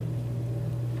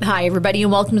Hi, everybody,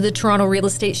 and welcome to the Toronto Real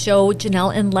Estate Show.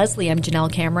 Janelle and Leslie. I'm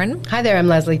Janelle Cameron. Hi there, I'm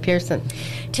Leslie Pearson.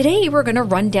 Today, we're going to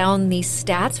run down the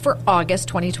stats for August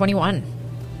 2021.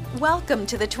 Welcome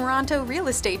to the Toronto Real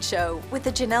Estate Show with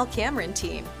the Janelle Cameron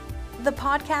team, the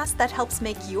podcast that helps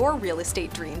make your real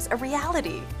estate dreams a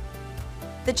reality.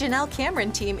 The Janelle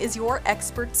Cameron team is your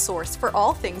expert source for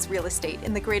all things real estate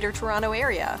in the Greater Toronto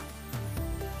Area.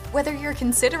 Whether you're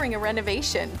considering a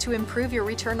renovation to improve your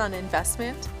return on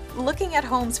investment, looking at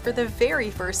homes for the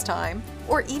very first time,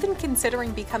 or even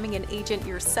considering becoming an agent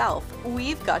yourself,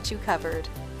 we've got you covered.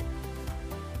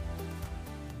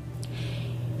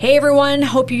 Hey everyone,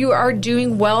 hope you are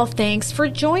doing well. Thanks for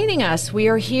joining us. We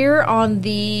are here on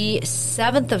the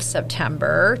 7th of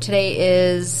September. Today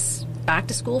is back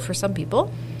to school for some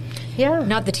people. Yeah.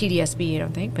 Not the TDSB, I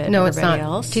don't think, but no, it's not.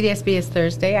 else. TDSB is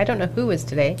Thursday. I don't know who is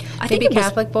today. I think maybe it was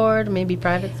Catholic board, maybe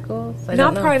private schools. I not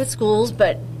don't know. private schools,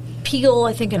 but Peel,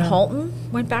 I think, and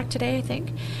Halton went back today, I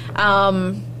think.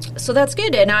 So that's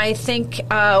good. And I think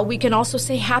we can also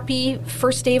say happy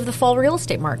first day of the fall real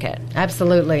estate market.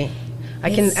 Absolutely. I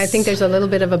think there's a little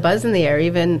bit of a buzz in the air.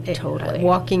 Even Totally.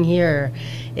 Walking here,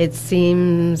 it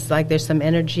seems like there's some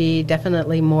energy,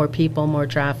 definitely more people, more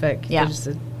traffic. Yeah. There's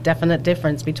a definite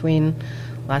difference between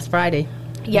last Friday.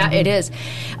 Yeah, it is.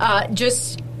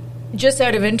 Just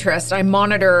out of interest, I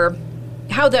monitor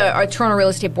how our Toronto Real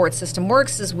Estate Board system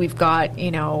works. Is we've got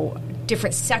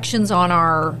different sections on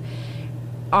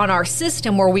our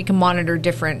system where we can monitor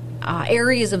different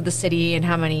areas of the city and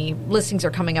how many listings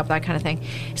are coming up, that kind of thing.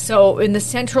 So in the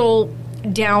central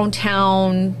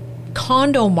downtown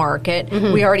condo market,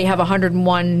 we already have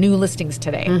 101 new listings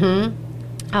today.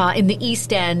 In the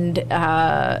East End,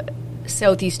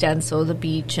 Southeast End, so the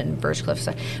beach and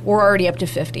Birchcliff, we're already up to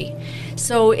 50.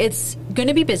 So it's going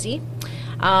to be busy.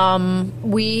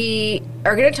 We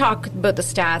are going to talk about the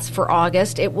stats for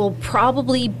August. It will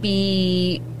probably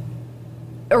be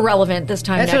irrelevant this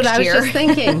time That's next what I was year. just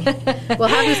thinking. We'll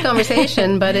have this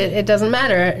conversation, but it doesn't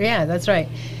matter. Yeah, that's right.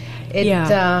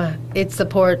 It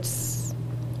supports,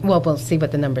 well, we'll see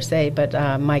what the numbers say, but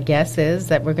my guess is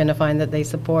that we're going to find that they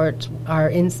support our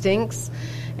instincts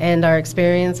and our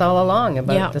experience all along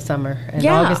about the summer, and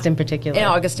August in particular.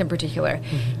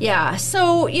 Yeah.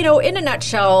 So, in a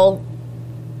nutshell,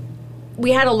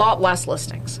 we had a lot less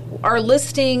listings. Our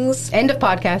listings... End of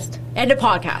podcast.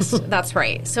 That's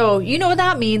right. So you know what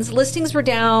that means. Listings were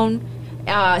down.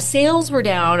 Sales were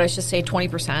down, I should say,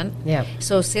 20%. Yeah.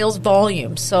 So sales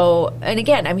volume. So, and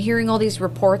again, I'm hearing all these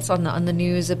reports on the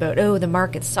news about, the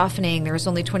market's softening. There was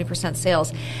only 20%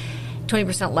 sales.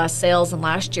 20% less sales than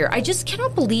last year. I just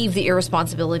cannot believe the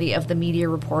irresponsibility of the media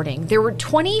reporting. There were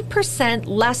 20%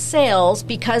 less sales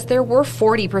because there were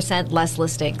 40% less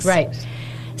listings. Right.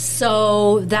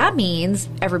 So that means,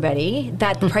 everybody,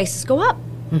 that the prices go up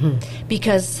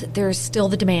because there's still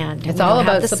the demand. It's all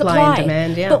about supply and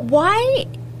demand, yeah. But why?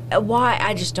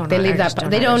 I just don't know. They leave that.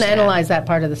 They don't analyze that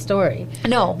part of the story.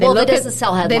 No, it doesn't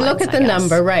sell headlines. They look at the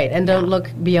number, right, and don't look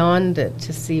beyond it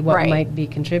to see what might be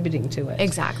contributing to it.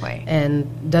 Exactly.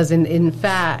 And doesn't, in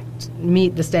fact,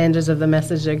 meet the standards of the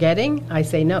message they're getting? I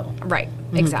say no. Right,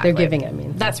 exactly. They're giving, I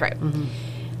mean. That's right.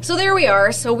 So there we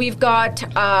are. So we've got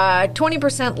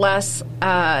 20% less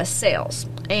sales.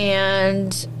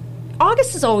 And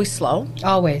August is always slow.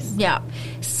 Always. Yeah.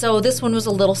 So this one was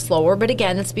a little slower. But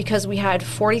again, it's because we had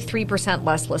 43%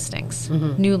 less listings,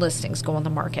 new listings go on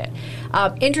the market.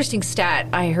 Interesting stat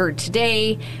I heard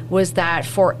today was that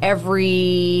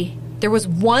there was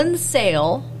one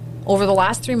sale over the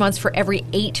last 3 months for every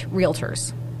 8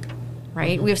 realtors.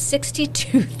 Right? We have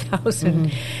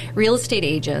 62,000 real estate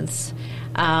agents.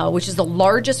 Which is the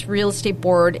largest real estate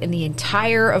board in the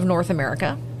entire of North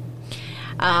America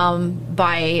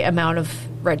by amount of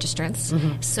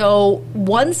registrants. So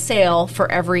one sale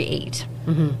for every 8,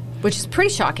 which is pretty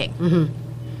shocking.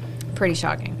 Pretty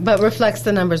shocking. But reflects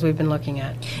the numbers we've been looking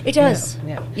at. It does.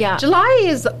 Yeah. July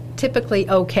is typically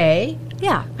okay.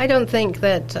 Yeah. I don't think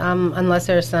that unless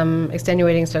there are some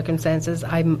extenuating circumstances,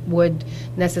 I would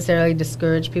necessarily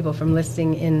discourage people from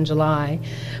listing in July.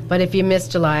 But if you miss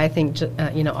July, I think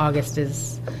August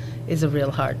is a real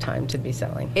hard time to be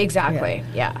selling. Exactly.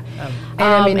 Yeah.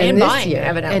 And this buying, year,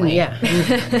 evidently.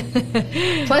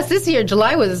 Plus, this year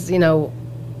July was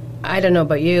I don't know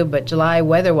about you, but July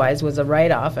weather-wise was a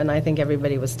write-off, and I think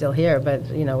everybody was still here. But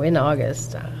in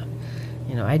August.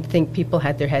 I think people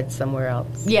had their heads somewhere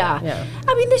else. Yeah.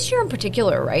 I mean, this year in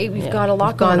particular, right? We've got a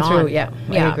lot going on. Gone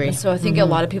through, I agree. And so I think a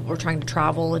lot of people were trying to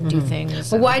travel and do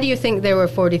things. Well, why do you think there were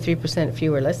 43%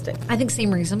 fewer listings? I think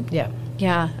same reason. Yeah.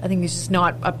 Yeah, I think it's just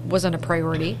wasn't a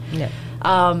priority. Yeah.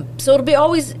 So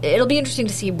it'll be interesting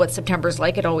to see what September's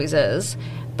like. It always is.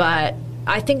 But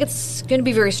I think it's going to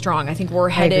be very strong. I think we're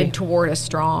headed toward a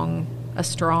strong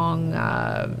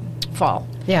fall.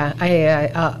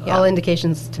 Yeah, all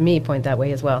indications to me point that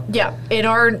way as well. Yeah,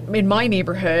 in my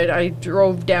neighborhood, I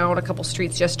drove down a couple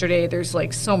streets yesterday. There's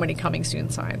like so many coming soon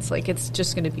signs. Like it's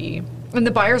just going to be, and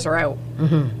the buyers are out.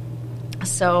 Mm-hmm.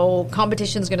 So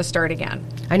competition's going to start again.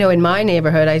 I know in my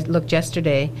neighborhood, I looked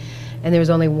yesterday, and there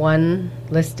was only one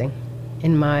listing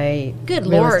in my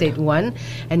real estate one,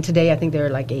 and today I think there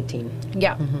are like 18.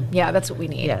 Yeah, yeah, that's what we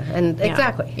need. Yeah, and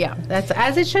exactly. Yeah, that's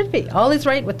as it should be. All is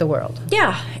right with the world.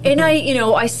 Yeah, and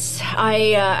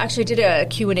I actually did a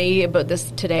Q&A about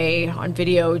this today on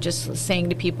video, just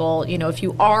saying to people, if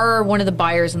you are one of the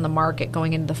buyers in the market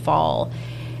going into the fall,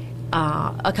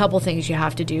 a couple things you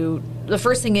have to do. The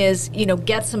first thing is,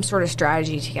 get some sort of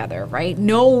strategy together, right?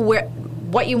 Know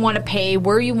what you want to pay,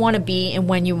 where you want to be, and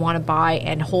when you want to buy,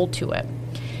 and hold to it.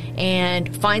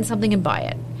 And find something and buy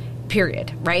it,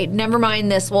 period, right? Never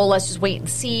mind this, well, let's just wait and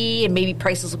see, and maybe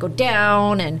prices will go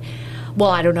down, and, well,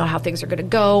 I don't know how things are going to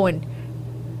go, and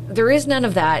there is none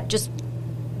of that. Just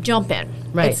jump in.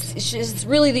 Right. It's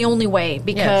really the only way,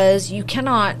 because you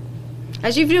cannot...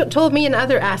 As you've told me in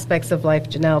other aspects of life,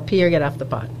 Janelle, pee or get off the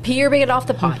pot. Pee or get off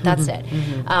the pot, that's it.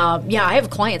 I have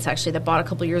clients, actually, that bought a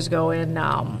couple years ago in...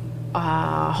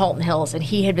 Halton Hills, and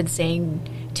he had been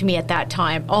saying to me at that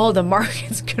time, the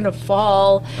market's going to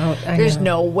fall. There's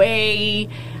no way.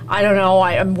 I don't know.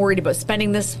 I'm worried about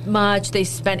spending this much. They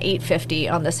spent $850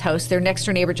 on this house. Their next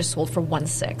door neighbor just sold for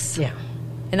 $1.6. Yeah.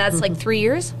 And that's like 3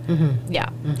 years? Yeah.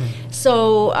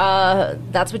 So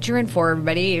that's what you're in for,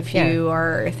 everybody, if you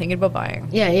are thinking about buying.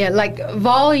 Yeah. Like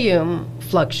volume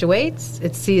fluctuates.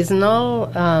 It's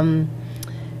seasonal.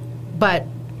 But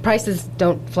prices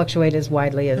don't fluctuate as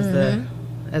widely as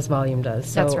as volume does.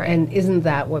 So, that's right. And isn't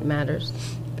that what matters?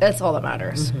 That's all that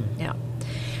matters. Yeah.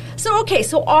 So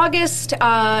August,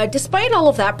 despite all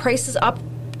of that, price is up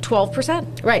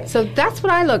 12%. Right. So that's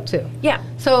what I look to. Yeah.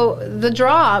 So the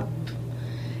drop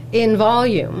in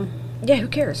volume. Yeah, who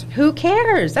cares? Who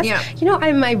cares? That's,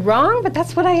 am I wrong? But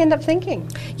that's what I end up thinking.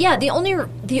 Yeah, the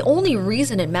only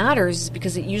reason it matters is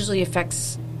because it usually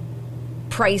affects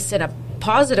price in a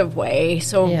positive way,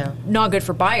 so not good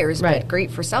for buyers, but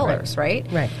great for sellers, right?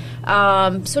 Right.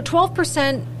 So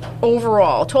 12%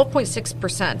 overall,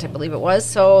 12.6%, I believe it was.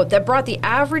 So that brought the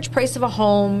average price of a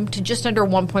home to just under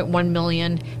 $1.1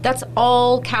 million. That's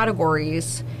all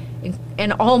categories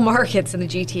in all markets in the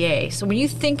GTA. So when you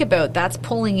think about that's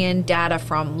pulling in data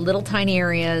from little tiny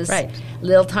areas,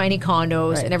 little tiny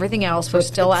condos, and everything else, so we're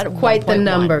still at quite 1.1. The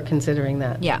number considering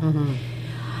that. Yeah.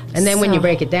 And then when you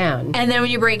break it down.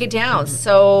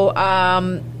 So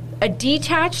a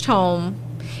detached home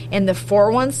in the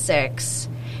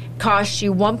 416 costs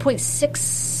you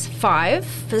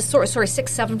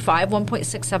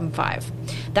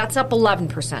 1.675. That's up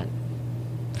 11%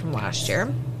 from last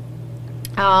year.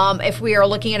 If we are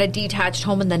looking at a detached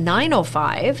home in the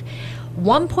 905,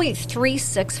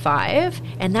 1.365,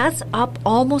 and that's up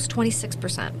almost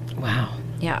 26%. Wow.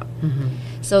 Yeah.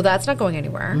 So that's not going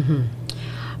anywhere.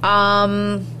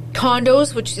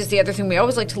 Condos, which is the other thing we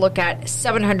always like to look at,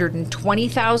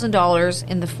 $720,000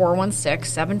 in the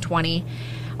 416, 720,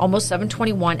 almost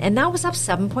 721, and that was up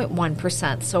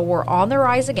 7.1%. So we're on the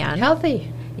rise again.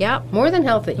 Healthy. Yeah. More than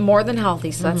healthy.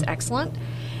 So that's excellent.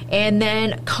 And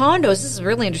then condos, this is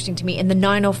really interesting to me, in the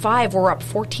 905, we're up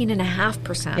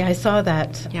 14.5%. Yeah, I saw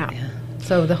that. Yeah.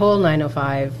 So the whole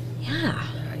 905,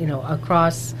 you know,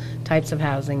 across types of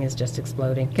housing is just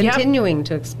exploding, continuing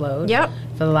to explode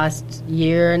for the last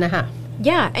year and a half.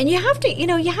 Yeah, and you have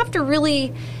to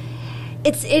really,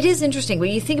 it is interesting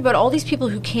when you think about all these people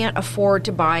who can't afford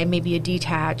to buy maybe a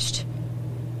detached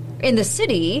in the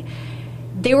city,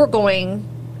 they were going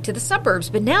to the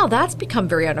suburbs, but now that's become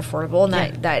very unaffordable, and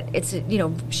that it's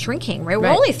shrinking. Right, we're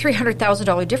only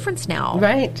 $300,000 difference now,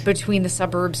 between the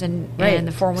suburbs and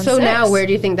the 416. So now, where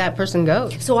do you think that person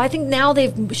goes? So I think now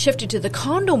they've shifted to the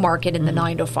condo market in the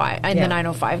 905, the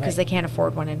 905 because they can't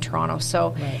afford one in Toronto.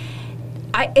 So.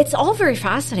 It's all very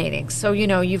fascinating. So,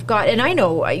 you've got, and I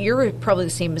know you're probably the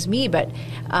same as me, but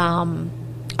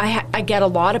I get a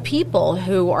lot of people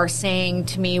who are saying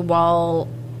to me, well,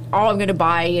 I'm going to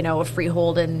buy, a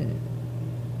freehold in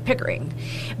Pickering.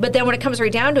 But then when it comes right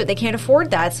down to it, they can't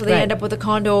afford that. So they end up with a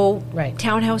condo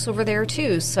townhouse over there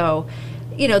too. So,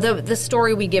 the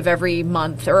story we give every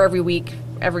month or every week,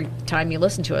 every time you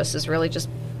listen to us is really just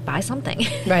buy something.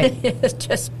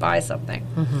 Just buy something.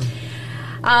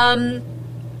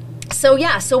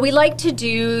 So we like to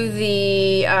do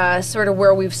the sort of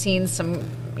where we've seen some,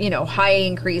 high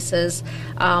increases,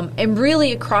 and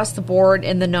really across the board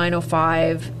in the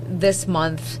 905 this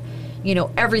month,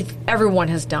 everyone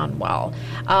has done well.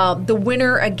 The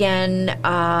winner, again,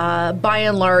 by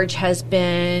and large, has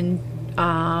been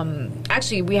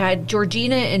actually, we had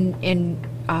Georgina in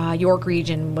York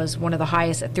Region was one of the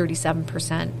highest at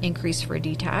 37% increase for a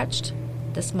detached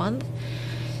this month.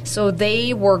 So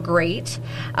they were great.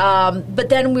 But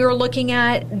then we were looking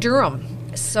at Durham.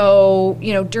 So,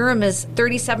 Durham is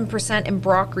 37% in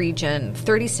Brock Region,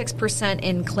 36%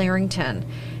 in Clarington,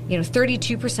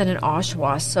 32% in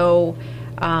Oshawa. So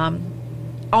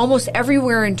almost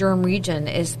everywhere in Durham Region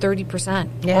is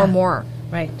 30% or more.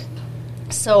 Right.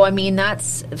 So,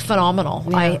 that's phenomenal.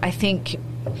 Yeah. I think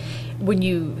when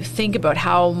you think about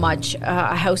how much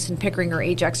a house in Pickering or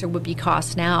Ajax would be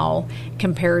cost now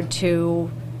compared to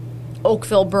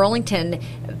Oakville, Burlington,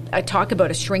 I talk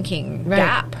about a shrinking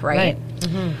gap, right?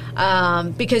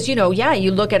 Mm-hmm. Because, you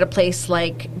look at a place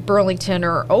like Burlington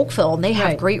or Oakville, and they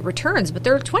have great returns, but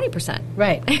they're 20%.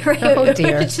 Right. Right? Oh,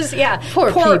 dear. It's just,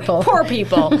 poor people. Poor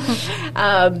people.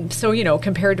 So,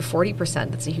 compared to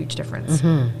 40%, that's a huge difference.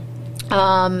 Mm-hmm.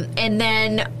 And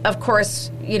then, of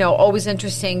course, always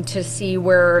interesting to see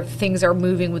where things are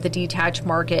moving with the detached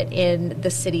market in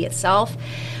the city itself.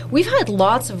 We've had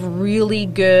lots of really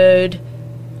good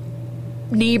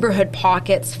neighborhood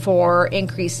pockets for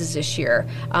increases this year.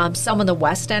 Some in the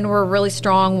West End were really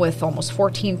strong with almost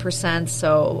 14%.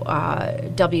 So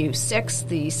W6,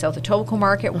 the South Etobicoke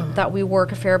market that we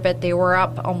work a fair bit, they were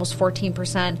up almost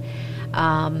 14%.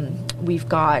 We've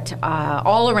got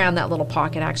all around that little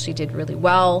pocket actually did really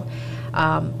well.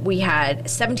 We had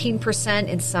 17%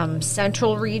 in some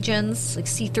central regions, like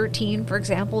C13, for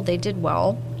example. They did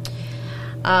well.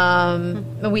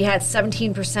 And we had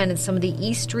 17% in some of the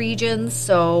east regions.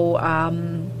 So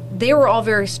they were all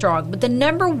very strong. But the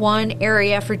number one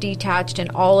area for detached in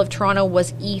all of Toronto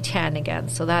was E10 again.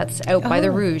 So that's out by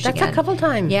the Rouge that's again. a couple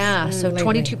times. Yeah, so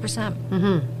lately. 22%.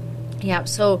 Mm-hmm. Yeah,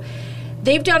 so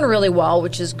they've done really well,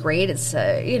 which is great. It's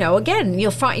again,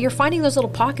 you're finding those little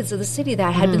pockets of the city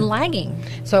that had been lagging.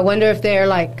 So I wonder if they're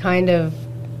like kind of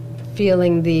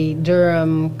feeling the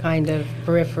Durham kind of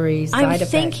periphery side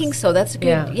effects. I'm thinking so. That's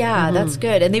good. Yeah, that's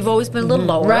good. And they've always been a little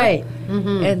lower, right?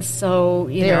 And so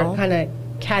they're kind of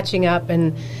catching up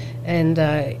and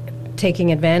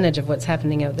taking advantage of what's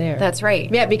happening out there. That's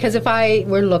right. Yeah, because if I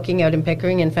were looking out in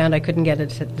Pickering and found I couldn't get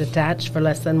it detached for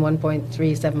less than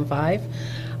 1.375.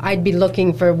 I'd be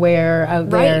looking for where out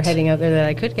there, heading out there that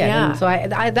I could get. Yeah. And so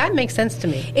I that makes sense to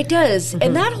me. It does.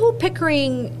 And that whole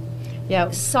Pickering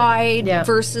side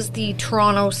versus the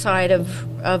Toronto side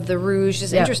of the Rouge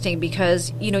is interesting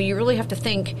because, you really have to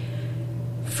think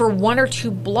for one or two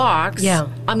blocks,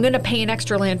 I'm going to pay an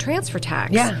extra land transfer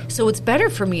tax. Yeah. So it's better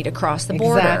for me to cross the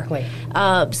border. Exactly.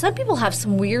 Some people have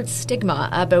some weird stigma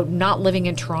about not living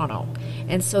in Toronto,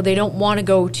 and so they don't want to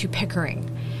go to Pickering.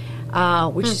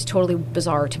 Which is totally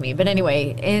bizarre to me. But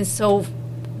anyway, and so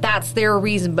that's their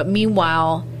reason. But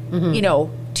meanwhile,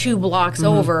 2 blocks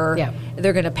over,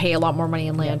 they're going to pay a lot more money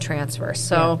in land transfer.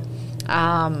 So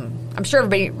I'm sure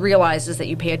everybody realizes that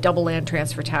you pay a double land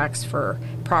transfer tax for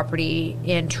property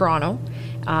in Toronto.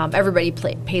 Everybody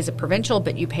pays a provincial,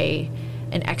 but you pay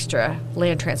an extra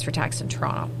land transfer tax in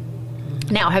Toronto.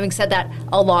 Now, having said that,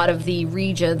 a lot of the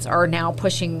regions are now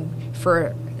pushing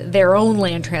for their own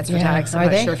land transfer tax.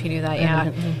 I'm not sure if you knew that.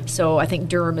 Yeah. So I think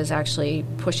Durham is actually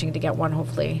pushing to get one,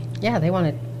 hopefully. Yeah, they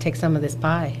want to take some of this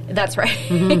pie. That's right.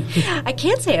 I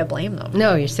can't say I blame them.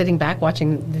 No, you're sitting back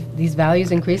watching these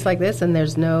values increase like this, and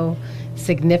there's no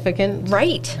significant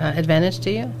advantage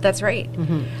to you. That's right.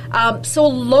 So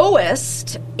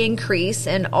lowest increase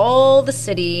in all the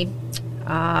city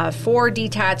for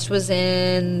detached was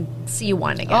in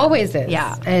C1 again. Always is.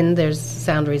 Yeah. And there's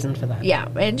sound reason for that. Yeah,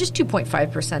 and just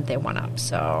 2.5% they went up,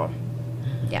 so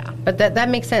yeah. But that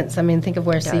makes sense. I mean, think of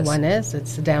where C1 is.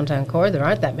 It's the downtown core. There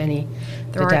aren't that many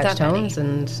detached homes.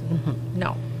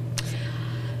 No.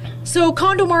 So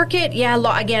condo market,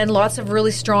 again, lots of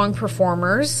really strong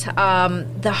performers.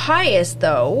 The highest,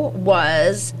 though,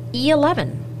 was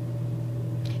E11.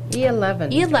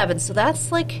 E11, so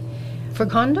that's like... For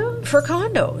condos? For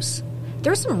condos.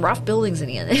 There's some rough buildings in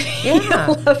the end.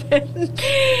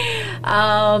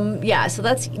 Yeah. So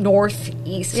that's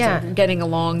northeast, getting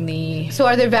along the... So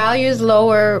are their values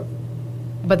lower,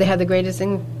 but they had the greatest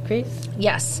increase?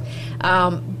 Yes.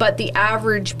 But the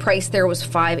average price there was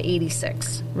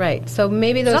 $586. Right. So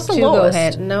maybe those two go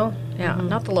ahead. No? Yeah,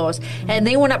 not the lowest. And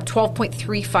they went up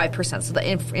 12.35%. So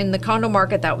in the condo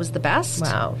market, that was the best.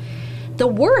 Wow. The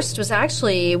worst was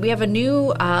actually, we have a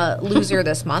new loser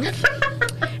this month,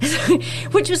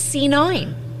 which was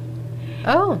C9.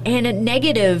 Oh. And a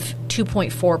negative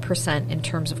 2.4% in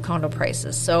terms of condo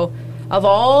prices. So Of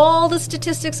all the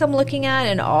statistics I'm looking at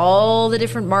and all the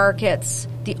different markets,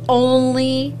 the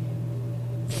only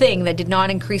thing that did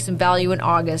not increase in value in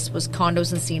August was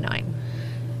condos in C9.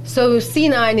 So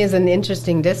C9 is an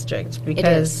interesting district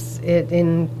because it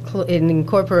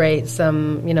incorporates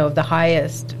some, of the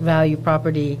highest value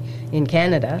property in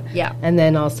Canada. Yeah. And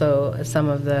then also some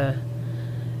of the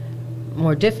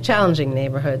more challenging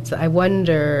neighborhoods. I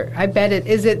wonder, I bet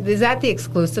is that the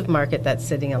exclusive market that's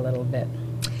sitting a little bit?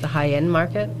 The high-end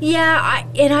market? Yeah,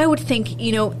 I would think,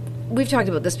 we've talked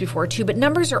about this before too, but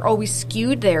numbers are always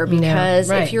skewed there because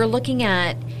if you're looking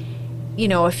at,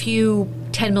 a few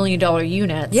 $10 million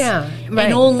units. Yeah,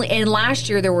 right. And last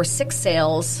year there were 6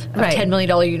 sales of $10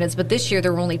 million units, but this year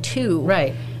there were only 2.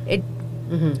 Right.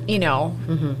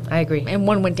 I agree. And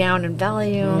one went down in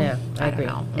value. Yeah, I agree.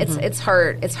 Don't know. It's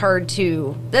hard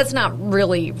to. That's not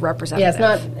really representative.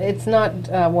 Yeah, it's not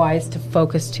wise to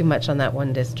focus too much on that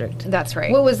one district. That's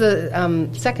right. What was the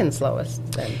second slowest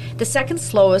then? The second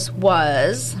slowest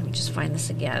was. Let me just find this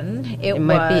again. It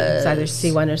might be it's either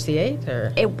C1 or C8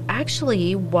 or. It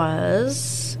actually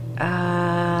was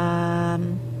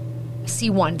C1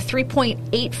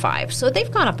 3.85. So they've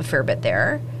gone up a fair bit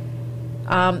there.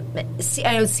 I know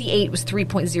C8 was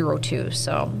 3.02,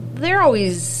 so they're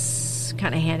always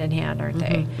kind of hand in hand, aren't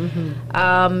they?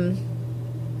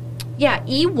 Yeah,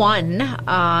 E1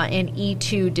 and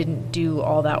E2 didn't do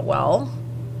all that well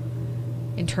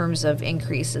in terms of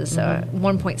increases.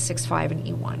 1.65 in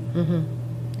E1.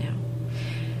 Yeah.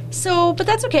 So, but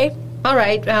that's okay. All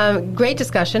right. Great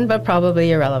discussion, but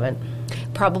probably irrelevant.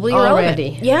 Probably irrelevant.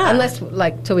 Already. Yeah. Unless,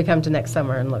 till we come to next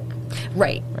summer and look.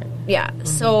 Right. Yeah.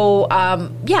 So,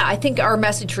 I think our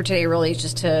message for today really is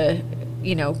just to,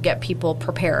 get people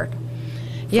prepared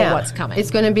for what's coming.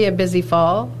 It's going to be a busy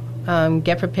fall.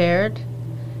 Get prepared.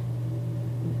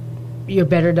 You're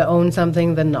better to own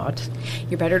something than not.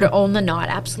 You're better to own than not,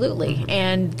 absolutely.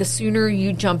 And the sooner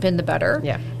you jump in, the better.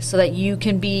 Yeah. So that you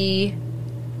can be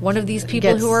one of these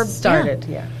people who are started.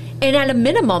 Yeah. And at a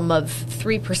minimum of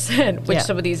 3%, which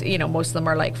some of these, most of them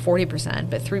are like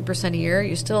 40%, but 3% a year,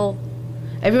 you still.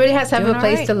 Everybody has to have a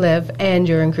place to live, and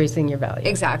you're increasing your value.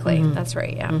 Exactly. That's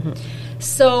right, yeah.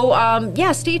 So,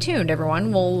 stay tuned,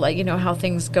 everyone. We'll let you know how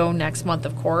things go next month,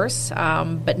 of course.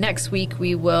 But next week,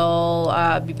 we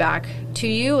will be back to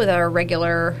you with our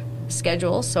regular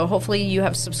schedule. So hopefully you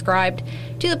have subscribed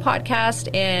to the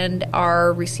podcast and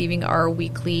are receiving our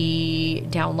weekly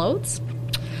downloads.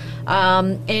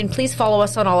 And please follow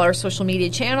us on all our social media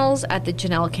channels at the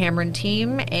Janelle Cameron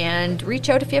Team, and reach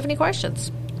out if you have any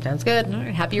questions. Sounds good. All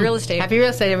right. Happy real estate. Happy real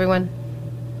estate, everyone.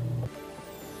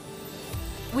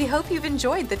 We hope you've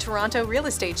enjoyed the Toronto Real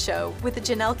Estate Show with the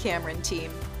Janelle Cameron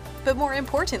Team. But more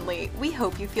importantly, we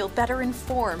hope you feel better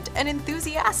informed and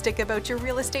enthusiastic about your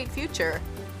real estate future.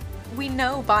 We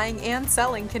know buying and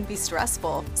selling can be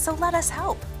stressful, so let us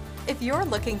help. If you're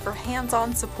looking for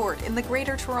hands-on support in the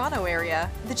Greater Toronto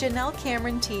Area, the Janelle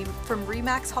Cameron Team from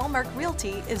RE/MAX Hallmark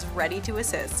Realty is ready to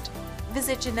assist.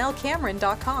 Visit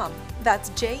JanelleCameron.com. That's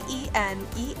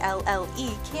JENELLE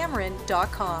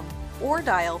Cameron.com. Or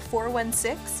dial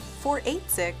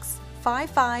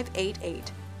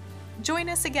 416-486-5588. Join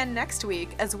us again next week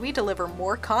as we deliver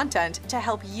more content to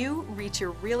help you reach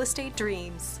your real estate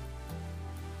dreams.